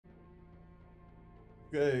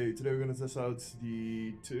Okay, today we're gonna test out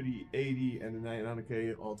the 3080 and the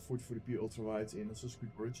 9900K on 4040p ultrawide in Asus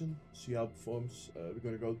Origin. See how it performs. We're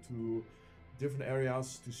gonna go to different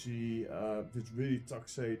areas to see if it's really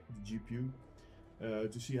toxic the GPU,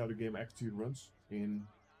 to see how the game actually runs in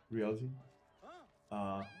reality.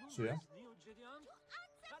 So yeah.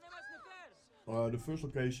 The first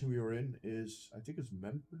location we are in is, I think it's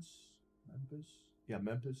Memphis. Yeah,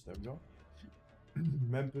 Memphis. There we go.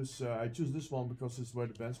 Memphis, I choose this one because it's where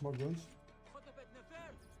the benchmark runs.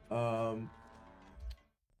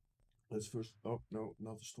 Let's first, oh no,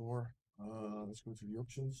 not the store. Let's go to the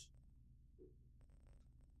options.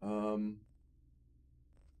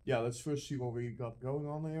 Yeah, let's first see what we got going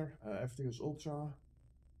on here. Everything is ultra.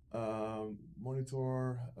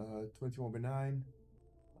 Monitor 21:9,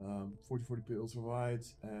 4040p ultra wide,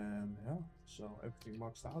 and yeah, so everything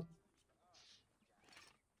maxed out.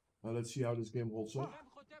 Let's see how this game holds up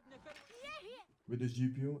with this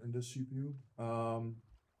GPU and this CPU.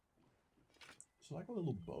 It's like a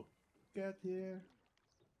little bobcat here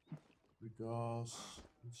because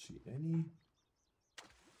let's see any.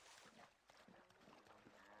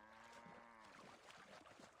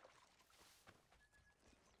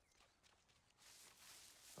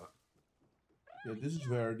 Yeah, this is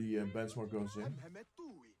where the benchmark goes in,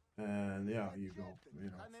 and yeah, you go,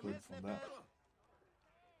 further from that.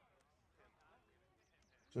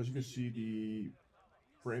 So as you can see, the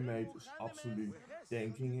frame rate is absolutely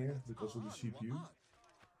tanking here because of the CPU.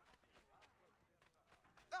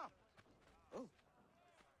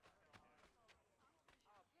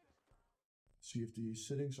 See if the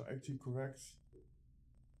settings are actually correct.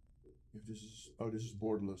 If this is, oh, this is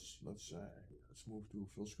borderless. Let's move to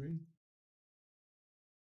full screen.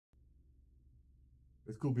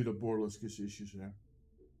 It could be the borderless gives issues there.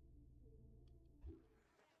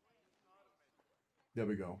 There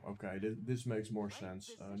we go. Okay, this makes more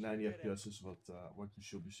sense. 90 FPS is what you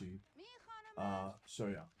should be seeing. So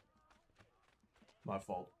yeah, my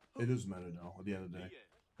fault. It doesn't matter now at the end of the day.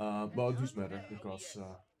 Well, it does matter because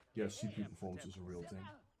yeah, CPU performance is a real thing.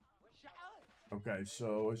 Okay,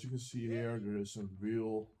 so as you can see here, there is a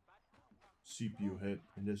real CPU hit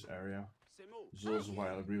in this area. This is also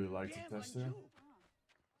why I really like the test here.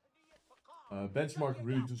 Benchmark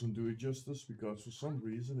really doesn't do it justice because for some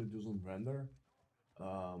reason it doesn't render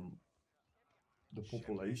the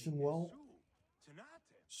population well.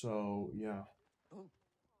 So yeah,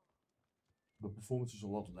 the performance is a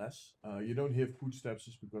lot less. You don't hear footsteps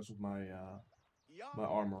just because of my my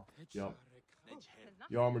armor. Yep.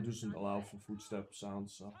 The armor doesn't allow for footstep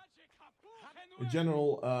sounds. So in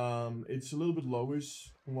general, it's a little bit lowish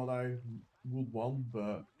from what I would want,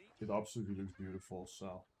 but it absolutely looks beautiful.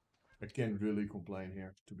 So I can't really complain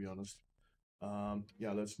here, to be honest.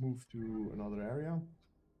 Yeah, let's move to another area.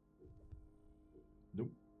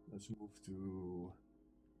 Nope. Let's move to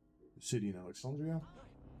the city in Alexandria.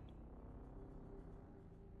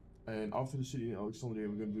 And after the city in Alexandria,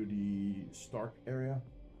 we're going to do the Stark area.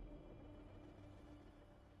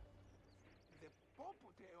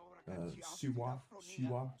 Siwa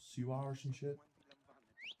or some shit.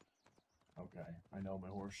 Okay, I know my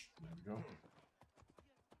horse. There we go.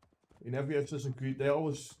 In every Assassin's Creed, they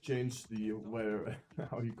always change the where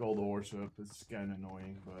how you call the horse up. It's kind of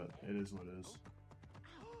annoying, but it is what it is.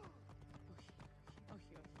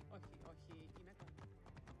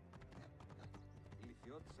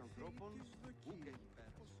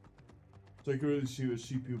 So you can really see a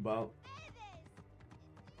CPU about.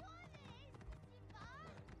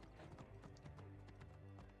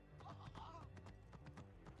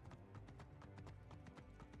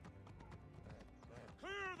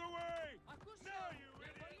 Clear the way! Now, you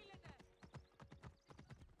idiot!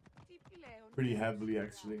 Pretty heavily,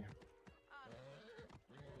 actually.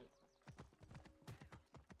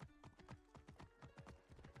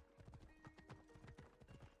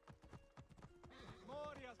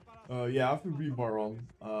 Yeah, I have the ReBar on.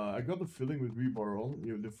 I got the feeling with ReBar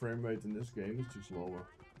on, the frame rate in this game is just lower.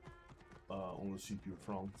 On the CPU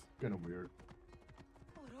front. Kinda weird.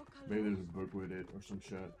 Maybe there's a bug with it or some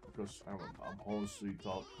shit. Because I'm honestly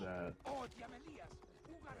thought that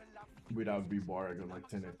without ReBar I got like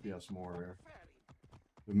 10 FPS more here.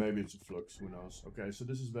 But maybe it's a flux, who knows. Okay, so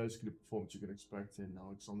this is basically the performance you can expect in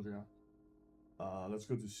Alexandria. Let's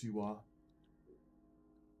go to Siwa.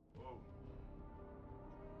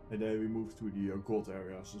 And then we move to the gold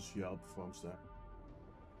area, so see how it performs there.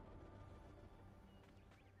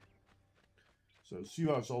 So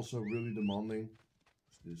Siwa is also really demanding.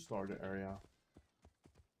 It's the starter area.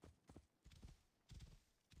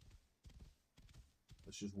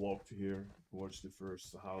 Let's just walk to here, watch the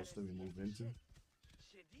first house that we move into.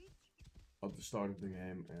 at the start of the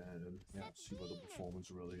game and yeah, see what the performance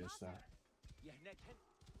really is there.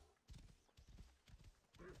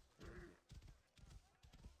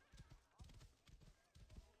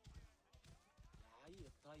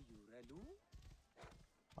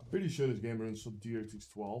 I'm pretty sure this game runs on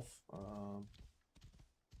DH14.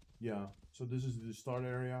 Yeah, so this is the start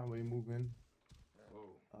area where you move in.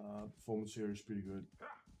 Performance here is pretty good,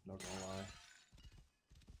 not gonna lie.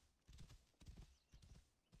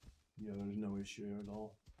 Yeah, there's no issue here at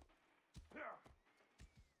all.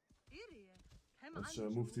 Let's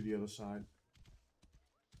move to the other side.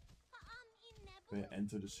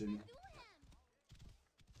 Enter the city.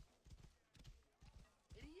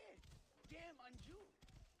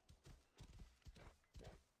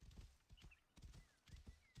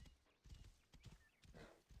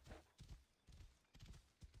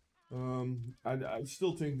 I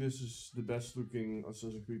still think this is the best looking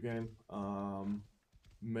Assassin's Creed game.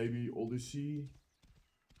 Maybe Odyssey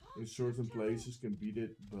in certain places can beat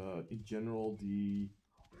it, but in general the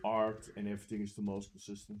art and everything is the most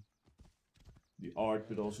consistent. The art,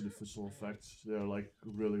 but also the visual effects, they're like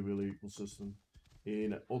really consistent.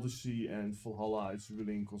 In Odyssey and Valhalla, it's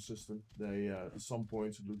really inconsistent. They at some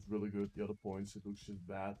points it looks really good, the other points it looks just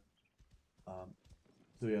bad.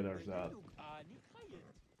 So yeah, there's that.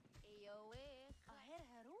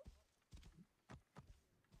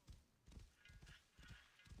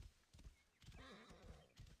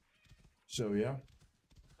 So yeah,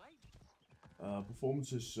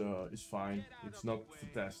 performance is fine. It's not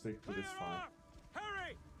fantastic, but it's fine.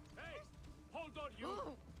 Hurry! Hey, hold on,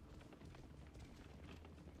 you.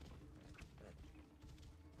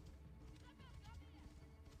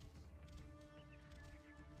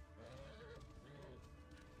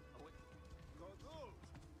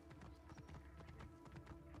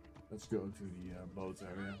 Let's go to the boat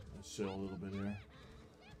area and sail a little bit here.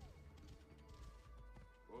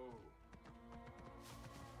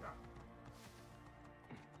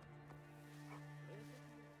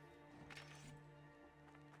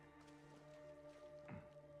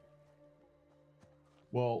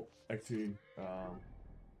 Well, actually,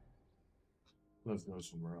 let's go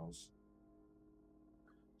somewhere else.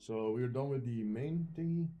 So we're done with the main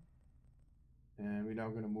thingy, and we're now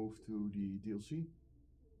gonna move to the DLC.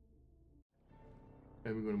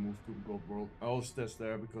 And we're gonna move to the Gold World. I always test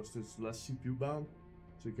there because it's less CPU bound,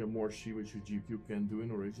 so you can more see what your GPU can do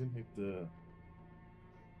in Origin if the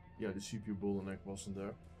CPU bottleneck wasn't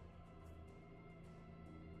there.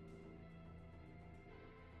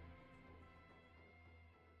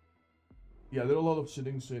 Yeah, there are a lot of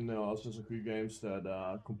settings in Assassin's Creed games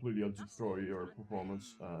that completely destroy your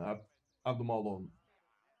performance. I have them all on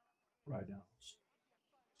right now.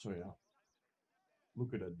 So yeah,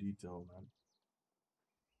 look at that detail, man.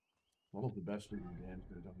 One of the best looking games,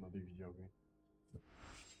 dude. I'm not even joking.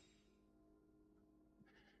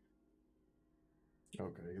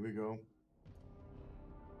 Okay, here we go.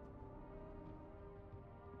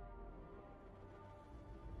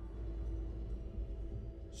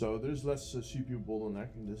 So there's less CPU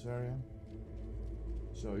bottleneck in this area.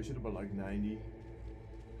 So you should about like 90,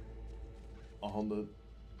 100.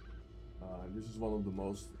 This is one of the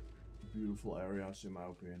most beautiful areas in my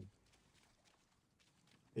opinion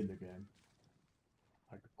in the game.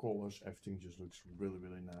 Like the colors, everything just looks really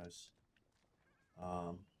nice.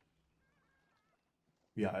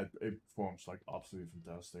 Yeah, it performs like absolutely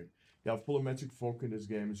fantastic. Yeah, volumetric fog in this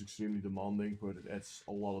game is extremely demanding, but it adds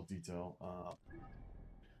a lot of detail.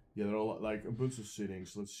 Yeah, there are like a bunch of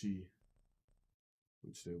settings. Let's see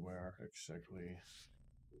which they were exactly.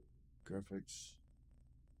 Graphics.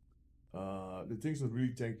 The things that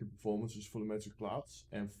really tank your performance is volumetric clouds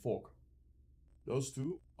and fog. Those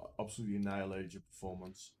two absolutely annihilate your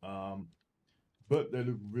performance. But they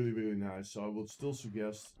look really nice, so I would still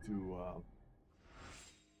suggest to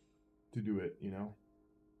do it, you know.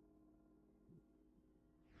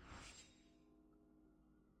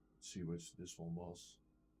 Let's see which this one was.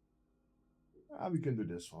 We can do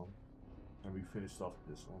this one. And we finished off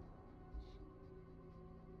this one.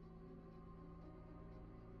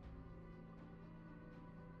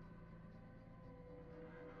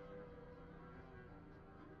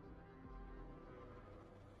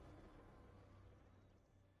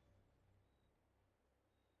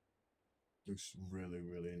 Looks really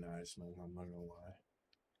nice, man. I'm not gonna lie.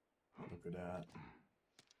 Look at that.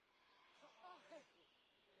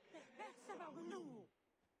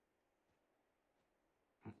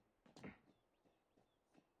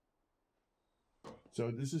 So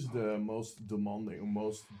this is the most demanding,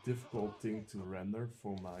 most difficult thing to render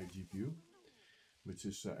for my GPU, which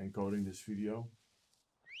is encoding this video.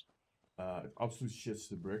 It absolutely shits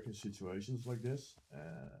the brick in situations like this,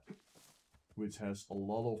 which has a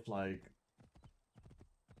lot of like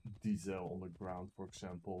detail on the ground, for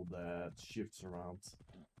example, that shifts around.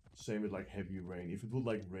 Same with like heavy rain. If it would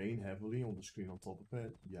like rain heavily on the screen on top of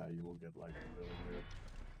it, yeah, you will get like really weird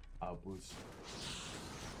outputs.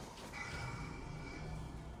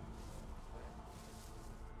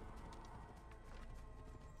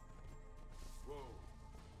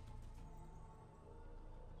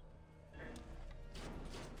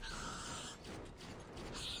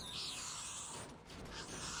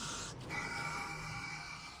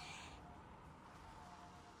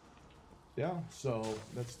 Yeah, so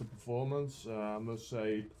that's the performance. I must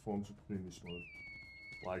say, it performs extremely smooth.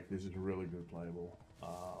 Like, this is really good playable.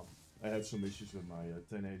 I had some issues with my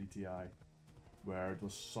 1080 Ti, where it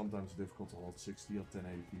was sometimes difficult to hold 60 at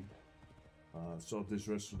 1080p. So at this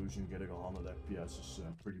resolution, getting 100 FPS is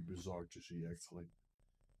pretty bizarre to see, actually.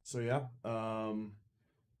 So yeah, I'm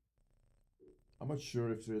not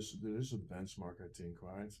sure if there is a benchmark, I think,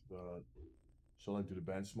 right? But shall I do the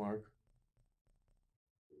benchmark?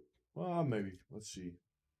 Well, maybe. Let's see.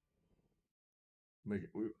 Make it.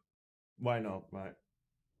 Why not, right?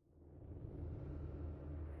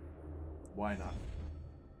 Why not?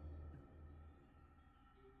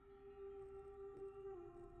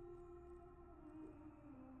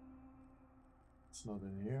 It's not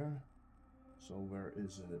in here. So where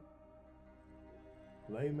is it?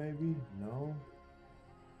 Play maybe? No.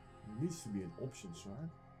 It needs to be in options, right?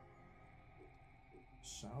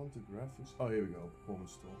 Sound to graphics. Oh, here we go.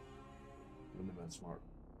 Performance tool. In the benchmark.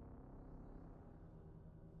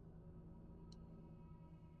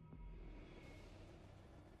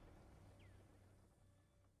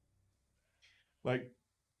 Like,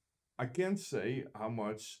 I can't say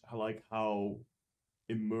how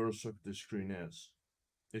immersive the screen is.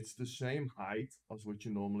 It's the same height as what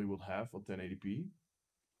you normally would have at 1080p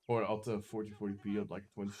or at 4040p at like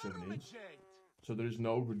 27 inch. So there is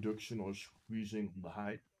no reduction or squeezing on the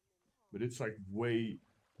height, but it's like way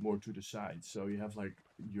more to the side. So you have like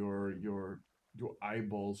your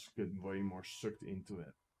eyeballs get way more sucked into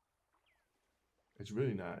it. It's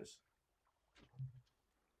really nice.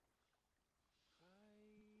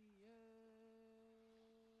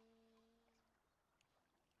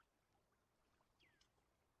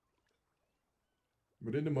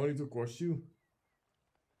 But then the monitor costs you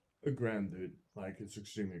 $1,000, dude. Like, it's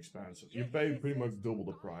extremely expensive. You pay pretty much double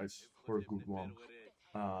the price for a good one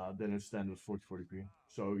than a standard 4040p.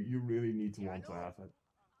 So you really need to want to have it.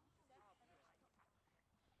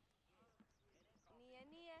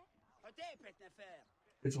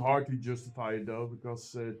 It's hard to justify it though,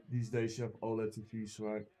 because these days you have OLED TVs,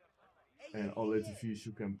 right? And OLED TVs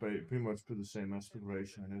you can pay pretty much put the same aspect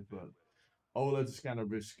ratio in it, but OLED is kind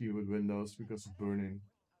of risky with Windows because of burning.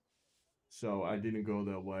 So I didn't go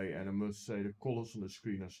that way, and I must say the colors on the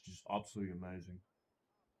screen are just absolutely amazing.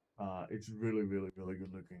 It's really, really, really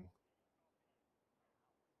good looking.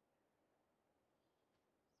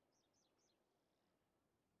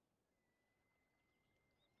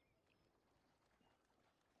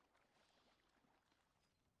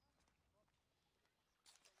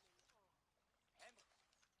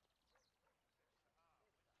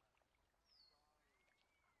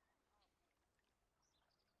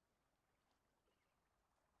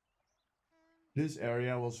 This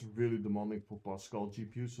area was really demanding for Pascal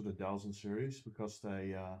GPUs, so the 1000 series, because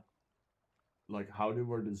they, like how they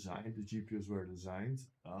were designed, the GPUs were designed,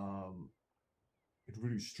 it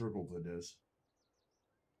really struggled with this.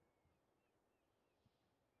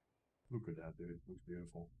 Look at that, dude. It looks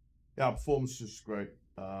beautiful. Yeah, performance is great.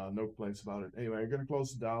 No complaints about it. Anyway, I'm gonna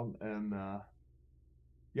close it down, and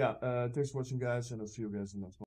yeah, thanks for watching, guys, and I'll see you guys in the next one.